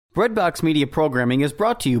Breadbox Media programming is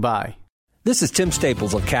brought to you by... This is Tim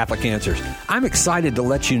Staples of Catholic Answers. I'm excited to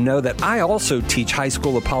let you know that I also teach high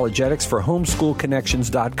school apologetics for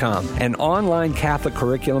homeschoolconnections.com, an online Catholic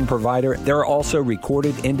curriculum provider. There are also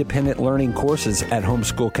recorded independent learning courses at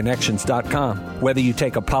homeschoolconnections.com. Whether you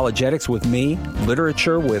take apologetics with me,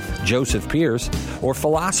 literature with Joseph Pierce, or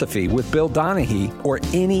philosophy with Bill Donahue, or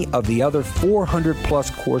any of the other 400-plus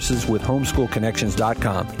courses with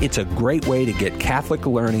homeschoolconnections.com, it's a great way to get Catholic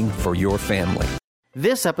learning for your family.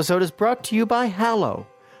 This episode is brought to you by Hallow,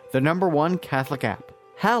 the #1 Catholic app.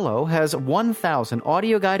 Hallow has 1,000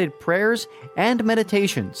 audio-guided prayers and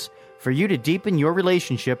meditations for you to deepen your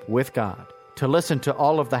relationship with God. To listen to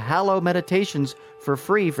all of the Hallow meditations for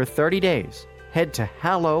free for 30 days, head to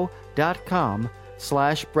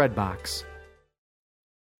hallow.com/breadbox.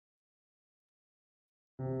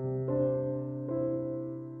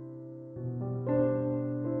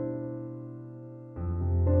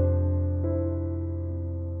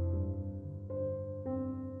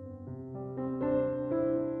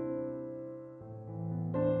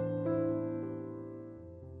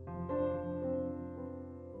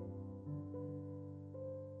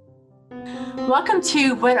 Welcome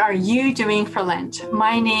to What Are You Doing for Lent?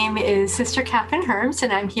 My name is Sister Catherine Herms,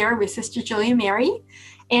 and I'm here with Sister Julia Mary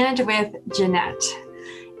and with Jeanette.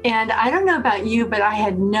 And I don't know about you, but I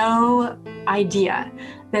had no idea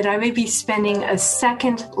that I would be spending a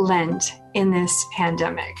second Lent in this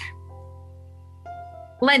pandemic.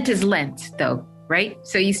 Lent is Lent, though, right?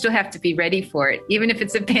 So you still have to be ready for it, even if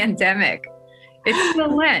it's a pandemic. It's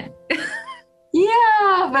still Lent.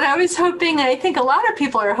 Yeah, but I was hoping, I think a lot of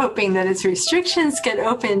people are hoping that as restrictions get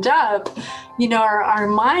opened up, you know, our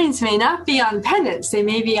minds may not be on penance. They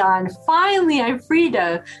may be on, finally, I'm free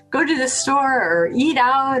to go to the store or eat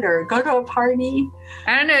out or go to a party.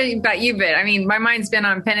 I don't know about you, but I mean, my mind's been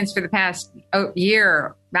on penance for the past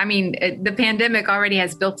year. I mean, the pandemic already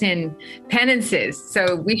has built-in penances,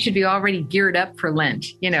 so we should be already geared up for Lent,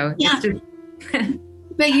 you know. Yeah.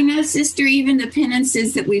 But, you know, Sister, even the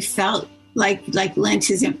penances that we felt like Lent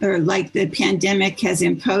is, or like the pandemic has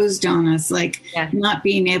imposed on us, like not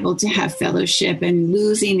being able to have fellowship and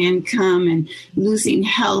losing income and losing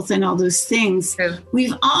health and all those things. True.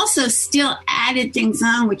 We've also still added things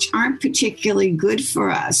on which aren't particularly good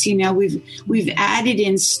for us. You know, we've added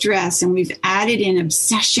in stress, and we've added in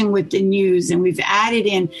obsession with the news, and we've added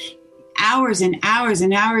in hours and hours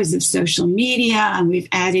and hours of social media, and we've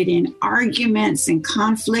added in arguments and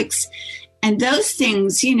conflicts. And those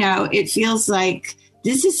things, you know, it feels like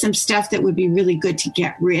this is some stuff that would be really good to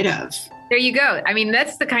get rid of. There you go. I mean,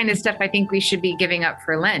 that's the kind of stuff I think we should be giving up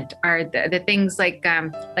for Lent, are the things like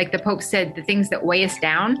the Pope said, the things that weigh us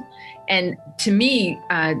down. And to me,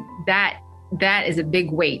 that is a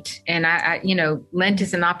big weight. And I you know, Lent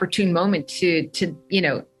is an opportune moment to you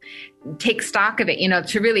know, take stock of it, you know,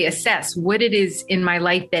 to really assess what it is in my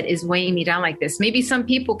life that is weighing me down like this. Maybe some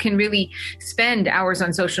people can really spend hours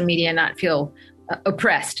on social media and not feel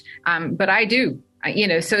oppressed. But I do, you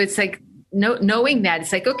know, so it's like knowing that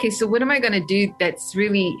it's like, okay, so what am I going to do that's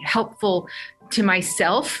really helpful to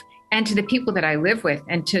myself and to the people that I live with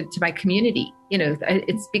and to my community? You know,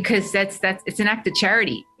 it's because it's an act of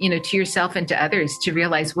charity, you know, to yourself and to others, to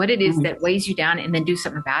realize what it is that weighs you down and then do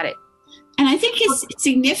something about it. And I think it's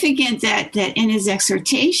significant that in his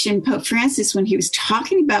exhortation, Pope Francis, when he was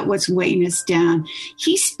talking about what's weighing us down,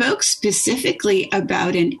 he spoke specifically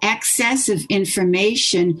about an excess of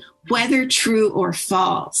information, whether true or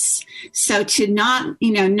false. So to not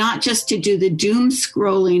just to do the doom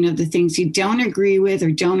scrolling of the things you don't agree with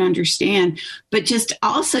or don't understand, but just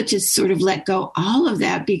also to sort of let go all of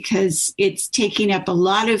that, because it's taking up a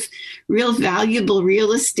lot of real valuable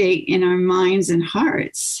real estate in our minds and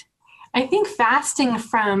hearts. I think fasting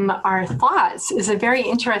from our thoughts is a very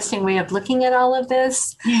interesting way of looking at all of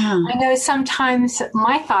this. Yeah. I know sometimes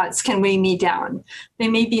my thoughts can weigh me down. They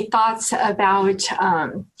may be thoughts about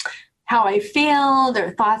how I failed,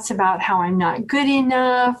 or thoughts about how I'm not good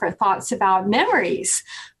enough, or thoughts about memories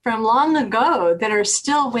from long ago that are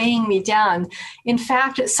still weighing me down. In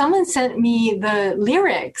fact, someone sent me the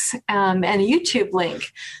lyrics and a YouTube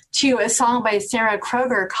link to a song by Sarah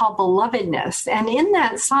Kroger called Belovedness. And in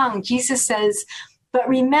that song, Jesus says, but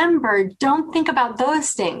remember, don't think about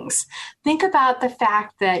those things. Think about the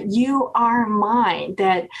fact that you are mine,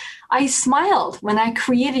 that I smiled when I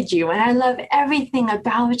created you, and I love everything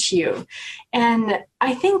about you. And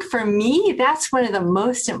I think for me, that's one of the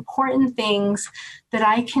most important things that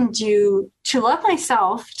I can do to love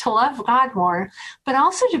myself, to love God more, but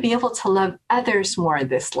also to be able to love others more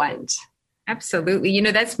this Lent. Absolutely.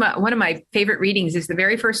 That's one of my favorite readings is the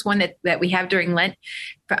very first one that we have during Lent.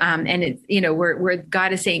 And it's, where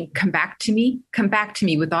God is saying, come back to me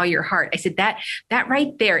with all your heart. I said that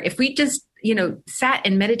right there, if we just, sat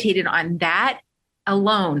and meditated on that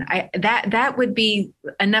alone, that would be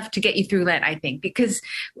enough to get you through Lent, I think, because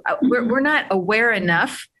we're not aware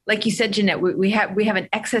enough. Like you said, Jeanette, we have an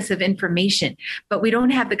excess of information, but we don't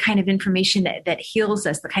have the kind of information that heals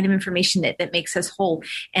us, the kind of information that makes us whole.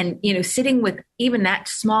 And, sitting with even that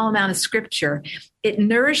small amount of scripture, it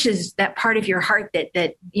nourishes that part of your heart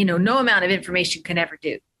that no amount of information can ever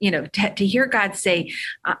do. To hear God say,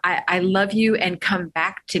 I love you and come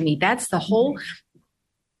back to me. That's the whole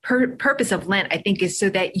purpose of Lent, I think, is so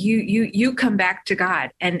that you come back to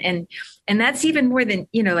God. And that's even more than,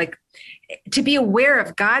 to be aware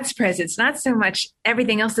of God's presence, not so much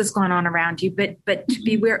everything else that's going on around you, but to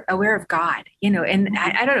be aware of God, and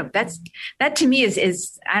I don't know, that to me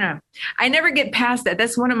is, I don't know, I never get past that.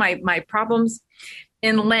 That's one of my problems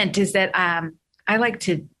in Lent is that, I like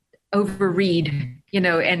to overread,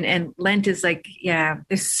 and Lent is like,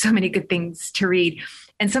 there's so many good things to read.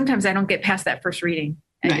 And sometimes I don't get past that first reading.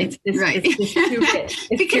 Right. It's too rich.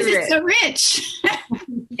 It's so rich.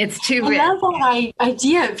 It's too rich. I love that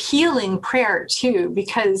idea of healing prayer too,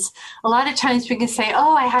 because a lot of times we can say,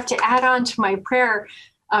 oh, I have to add on to my prayer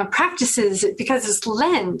practices because it's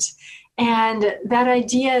Lent. And that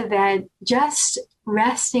idea that just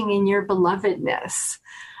resting in your belovedness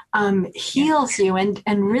heals you. And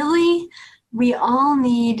really, we all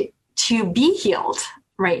need to be healed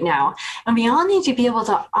right now. And we all need to be able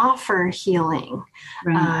to offer healing.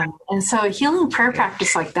 Right. And so a healing prayer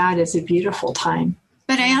practice like that is a beautiful time.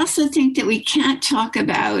 But I also think that we can't talk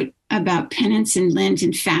about penance and Lent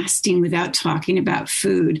and fasting without talking about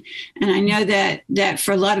food. And I know that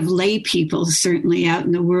for a lot of lay people, certainly out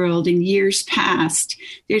in the world in years past,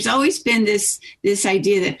 there's always been this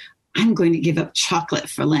idea that I'm going to give up chocolate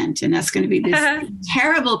for Lent, and that's going to be this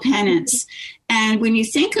terrible penance. And when you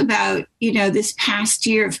think about, this past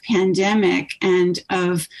year of pandemic and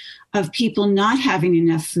of people not having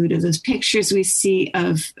enough food, or those pictures we see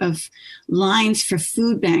of lines for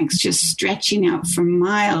food banks just stretching out for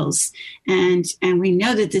miles. And we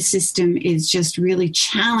know that the system is just really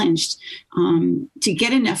challenged to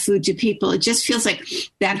get enough food to people. It just feels like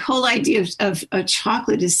that whole idea of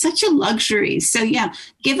chocolate is such a luxury. So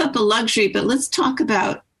give up a luxury, but let's talk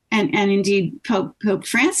about, and indeed Pope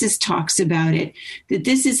Francis talks about it, that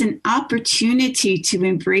this is an opportunity to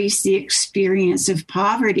embrace the experience of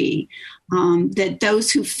poverty, that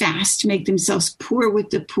those who fast make themselves poor with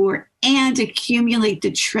the poor and accumulate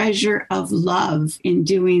the treasure of love in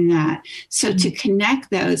doing that. So to connect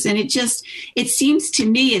those, and it seems to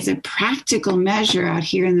me as a practical measure out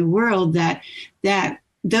here in the world that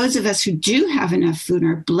those of us who do have enough food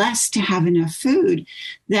are blessed to have enough food,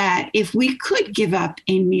 that if we could give up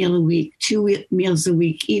a meal a week, 2 meals a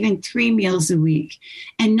week, even 3 meals a week,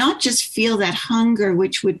 and not just feel that hunger,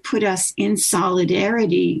 which would put us in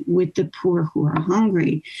solidarity with the poor who are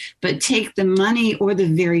hungry, but take the money or the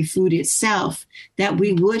very food itself that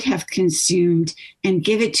we would have consumed and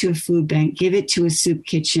give it to a food bank, give it to a soup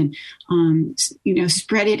kitchen,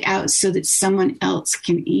 spread it out so that someone else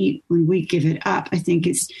can eat when we give it up. I think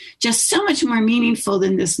it's just so much more meaningful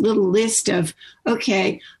than this little list of,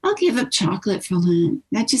 okay, I'll give up chocolate for Lent.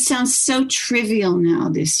 That just sounds so trivial now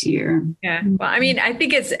this year. Yeah. Well, I mean, I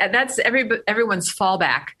think that's everyone's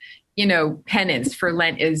fallback, penance for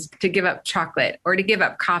Lent is to give up chocolate or to give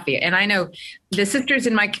up coffee. And I know the sisters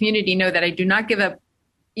in my community know that I do not give up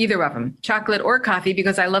either of them, chocolate or coffee,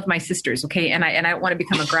 because I love my sisters. Okay. And I don't want to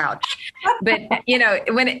become a grouch, but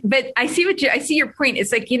but I see your point.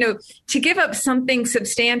 It's like, to give up something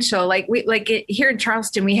substantial, here in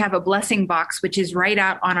Charleston, we have a blessing box, which is right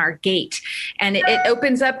out on our gate, and it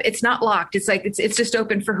opens up. It's not locked. It's like, it's just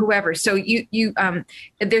open for whoever. So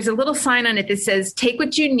there's a little sign on it that says, take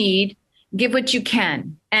what you need, give what you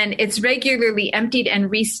can. And it's regularly emptied and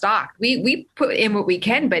restocked. We put in what we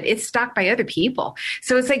can, but it's stocked by other people.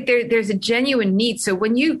 So it's like there's a genuine need. So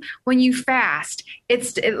when you fast,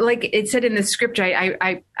 it's like it said in the scripture,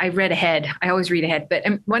 I read ahead. I always read ahead. But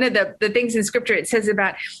one of the things in scripture, it says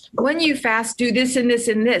about when you fast, do this and this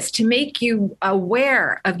and this to make you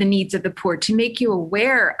aware of the needs of the poor, to make you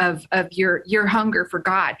aware of your hunger for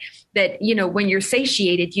God. That, when you're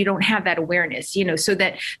satiated, you don't have that awareness, so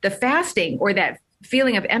that the fasting or that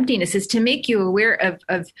feeling of emptiness is to make you aware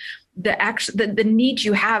of the need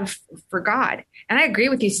you have for God. And I agree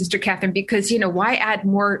with you, Sister Catherine, because, why add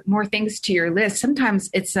more things to your list?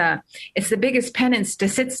 Sometimes it's the biggest penance to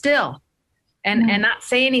sit still and not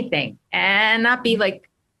say anything and not be like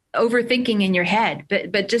overthinking in your head,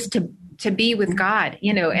 but just to to be with God,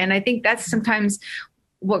 and I think that's sometimes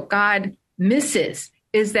what God misses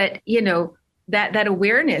is that, that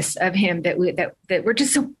awareness of him, that we're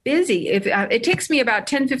just so busy. If it takes me about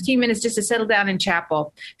 10, 15 minutes just to settle down in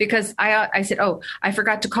chapel, because I said, oh, I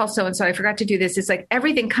forgot to call so-and-so, I forgot to do this. It's like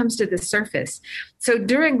everything comes to the surface. So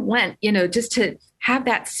during Lent, just to have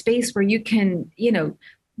that space where you can,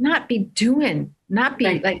 not be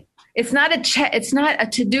right. Like, it's not a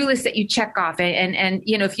to-do list that you check off. And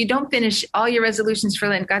if you don't finish all your resolutions for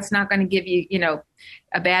Lent, God's not going to give you,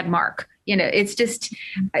 a bad mark. It's just,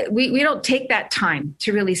 we don't take that time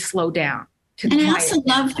to really slow down. And I also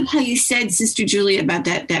love how you said, Sister Julia, about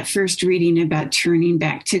that first reading about turning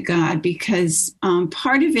back to God, because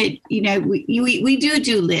part of it, we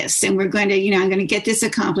do lists, and we're going to, I'm going to get this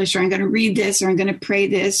accomplished, or I'm going to read this, or I'm going to pray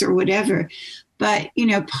this, or whatever. But,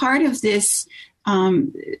 part of this,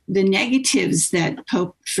 the negatives that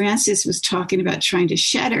Pope Francis was talking about trying to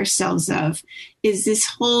shed ourselves of, is this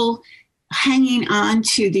whole hanging on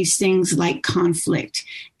to these things like conflict.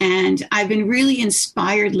 And I've been really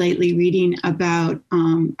inspired lately reading about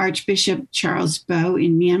Archbishop Charles Bo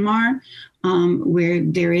in Myanmar, where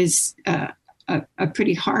there is a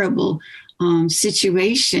pretty horrible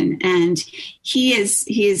situation. And he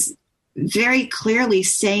is very clearly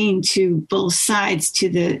saying to both sides, to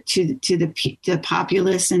the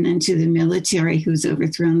populace and then to the military who's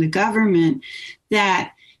overthrown the government,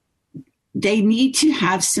 that they need to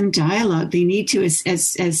have some dialogue. They need to,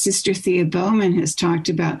 as Sister Thea Bowman has talked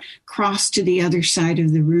about, cross to the other side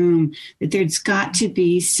of the room, that there's got to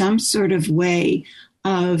be some sort of way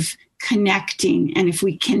of connecting. And if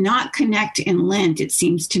we cannot connect in Lent, it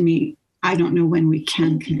seems to me, I don't know when we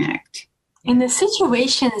can connect. In the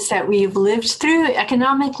situations that we've lived through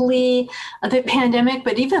economically, the pandemic,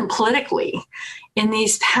 but even politically, in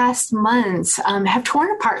these past months, have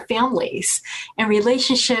torn apart families and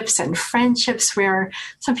relationships and friendships, where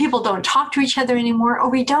some people don't talk to each other anymore, or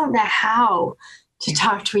we don't know how to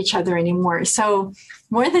talk to each other anymore. So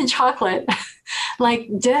more than chocolate, like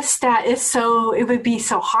just that is so, it would be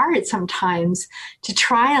so hard sometimes to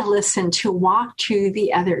try to listen, to walk to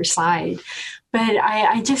the other side. But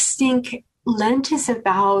I just think Lent is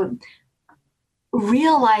about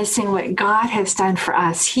realizing what God has done for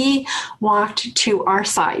us. He walked to our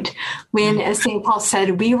side when, as St. Paul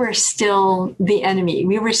said, we were still the enemy.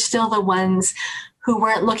 We were still the ones who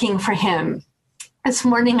weren't looking for him. This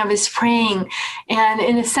morning I was praying and,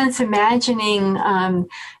 in a sense, imagining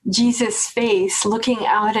Jesus' face looking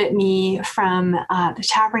out at me from the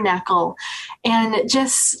tabernacle, and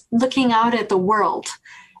just looking out at the world,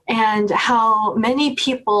 and how many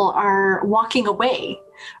people are walking away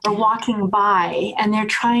or walking by, and they're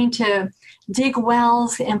trying to dig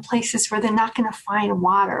wells in places where they're not going to find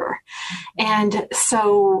water. And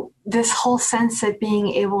so this whole sense of being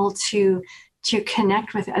able to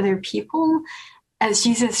connect with other people as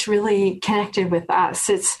Jesus really connected with us,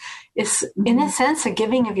 it's in a sense a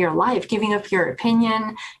giving of your life, giving up your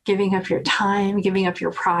opinion, giving up your time, giving up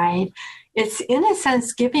your pride. It's in a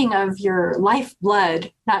sense giving of your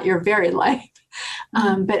lifeblood, not your very life.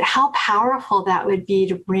 But how powerful that would be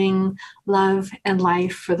to bring love and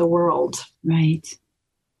life for the world. Right.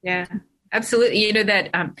 Yeah, absolutely.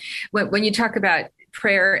 That when you talk about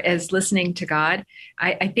prayer as listening to God,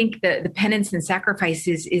 I think the penance and sacrifice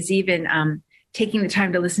is even taking the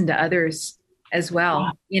time to listen to others as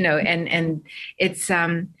well. And it's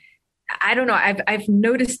I don't know. I've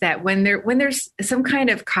noticed that when there's some kind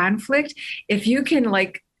of conflict, if you can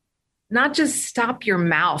not just stop your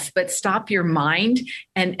mouth, but stop your mind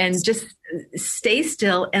and just stay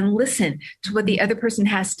still and listen to what the other person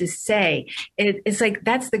has to say. It's like,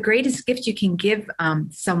 that's the greatest gift you can give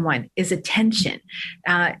someone is attention.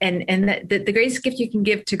 And the greatest gift you can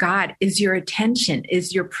give to God is your attention,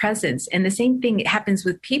 is your presence. And the same thing happens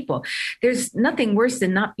with people. There's nothing worse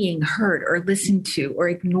than not being heard or listened to or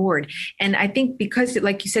ignored. And I think because,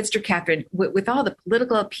 like you said, Sister Catherine, with all the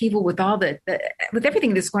political upheaval, with all with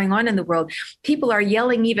everything that's going on in the world, people are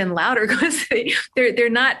yelling even louder because they're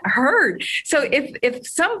not heard. So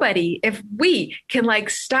if we can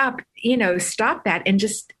stop that and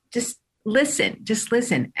just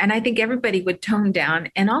listen. And I think everybody would tone down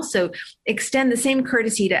and also extend the same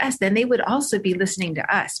courtesy to us, then they would also be listening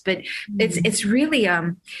to us. But it's really,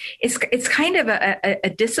 it's kind of a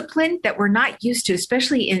discipline that we're not used to,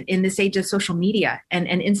 especially in this age of social media and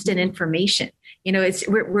instant information.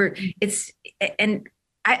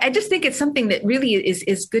 I just think it's something that really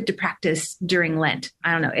is good to practice during Lent.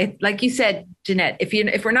 I don't know. Like you said, Jeanette,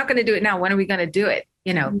 if we're not going to do it now, when are we going to do it?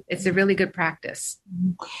 It's a really good practice.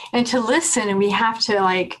 And to listen, and we have to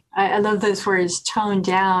I love those words, tone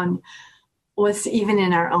down. what's even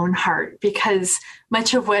in our own heart, because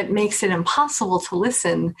much of what makes it impossible to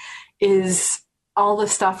listen is all the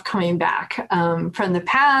stuff coming back from the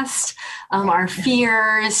past, our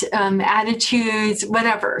fears, attitudes,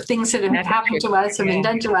 whatever, things that have happened to us or been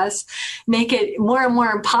done to us, make it more and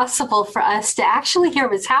more impossible for us to actually hear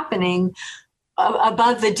what's happening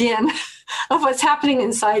above the din of what's happening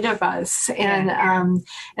inside of us. And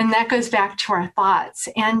that goes back to our thoughts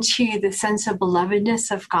and to the sense of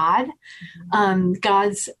belovedness of God,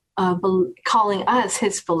 God's calling us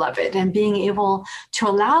his beloved, and being able to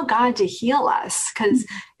allow God to heal us. Because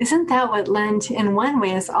isn't that what Lent in one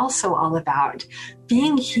way is also all about?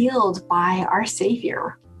 Being healed by our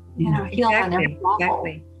Savior, healed on every level.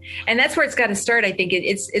 Exactly. And that's where it's got to start. I think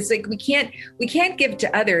it's like we can't give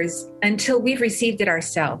to others until we've received it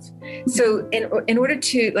ourselves. So in order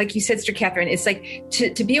to, like you said, Sister Catherine, it's like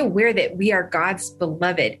to be aware that we are God's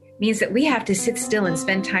beloved means that we have to sit still and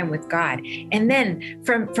spend time with God. And then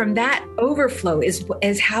from that overflow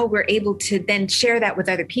is how we're able to then share that with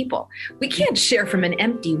other people. We can't share from an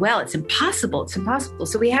empty well. It's impossible. It's impossible.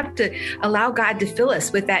 So we have to allow God to fill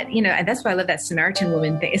us with that, and that's why I love that Samaritan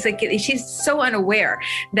woman thing. It's like she's so unaware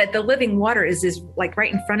that the living water is like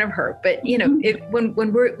right in front of her. But,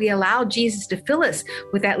 when we allow Jesus to fill us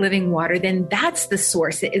with that living water, then that's the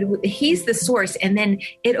source. He's the source. And then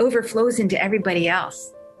it overflows into everybody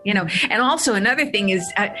else. And also another thing is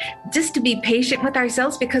just to be patient with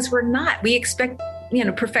ourselves, because we expect,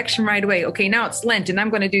 perfection right away. Okay, now it's Lent and I'm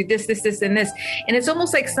going to do this, and this. And it's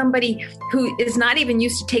almost like somebody who is not even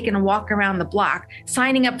used to taking a walk around the block,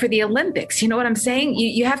 signing up for the Olympics. You know what I'm saying?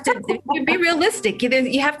 You have to be realistic.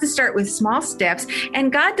 You have to start with small steps,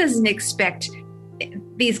 and God doesn't expect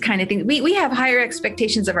these kind of things. We have higher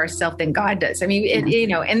expectations of ourselves than God does. I mean,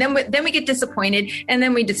 and then we get disappointed and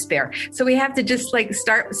then we despair. So we have to just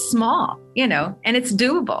start small, and it's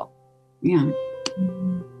doable. Yeah.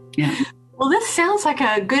 Well, this sounds like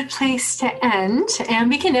a good place to end. And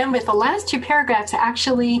we can end with the last two paragraphs,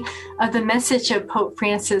 actually, of the message of Pope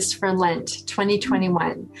Francis for Lent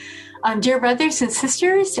 2021. Dear brothers and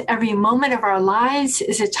sisters, every moment of our lives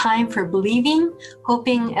is a time for believing,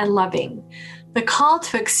 hoping, and loving. The call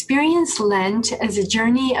to experience Lent as a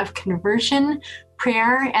journey of conversion,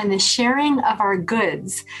 prayer, and the sharing of our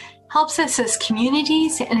goods helps us as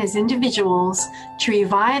communities and as individuals to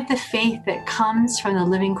revive the faith that comes from the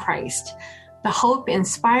living Christ, the hope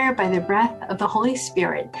inspired by the breath of the Holy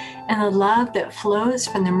Spirit, and the love that flows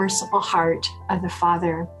from the merciful heart of the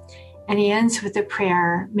Father. And he ends with a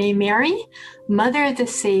prayer. May Mary, Mother of the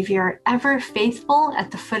Savior, ever faithful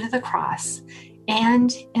at the foot of the cross,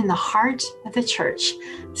 and in the heart of the Church,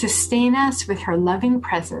 sustain us with her loving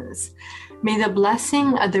presence. May the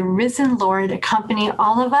blessing of the risen Lord accompany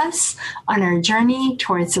all of us on our journey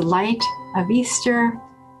towards the light of Easter.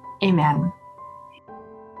 Amen.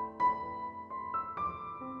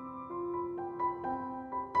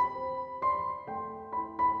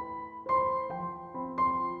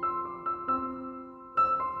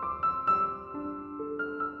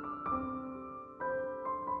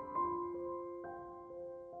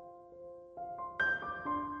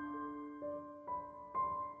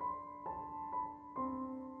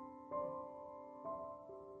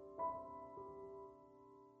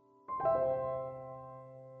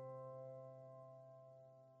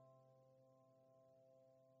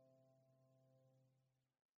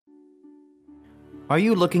 Are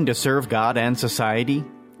you looking to serve God and society?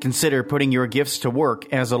 Consider putting your gifts to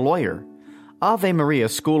work as a lawyer. Ave Maria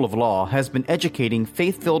School of Law has been educating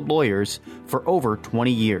faith-filled lawyers for over 20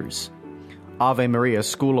 years. Ave Maria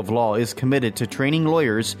School of Law is committed to training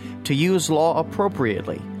lawyers to use law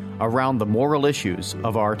appropriately around the moral issues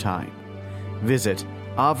of our time. Visit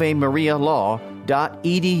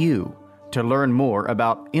avemarialaw.edu to learn more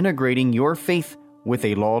about integrating your faith with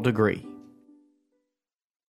a law degree.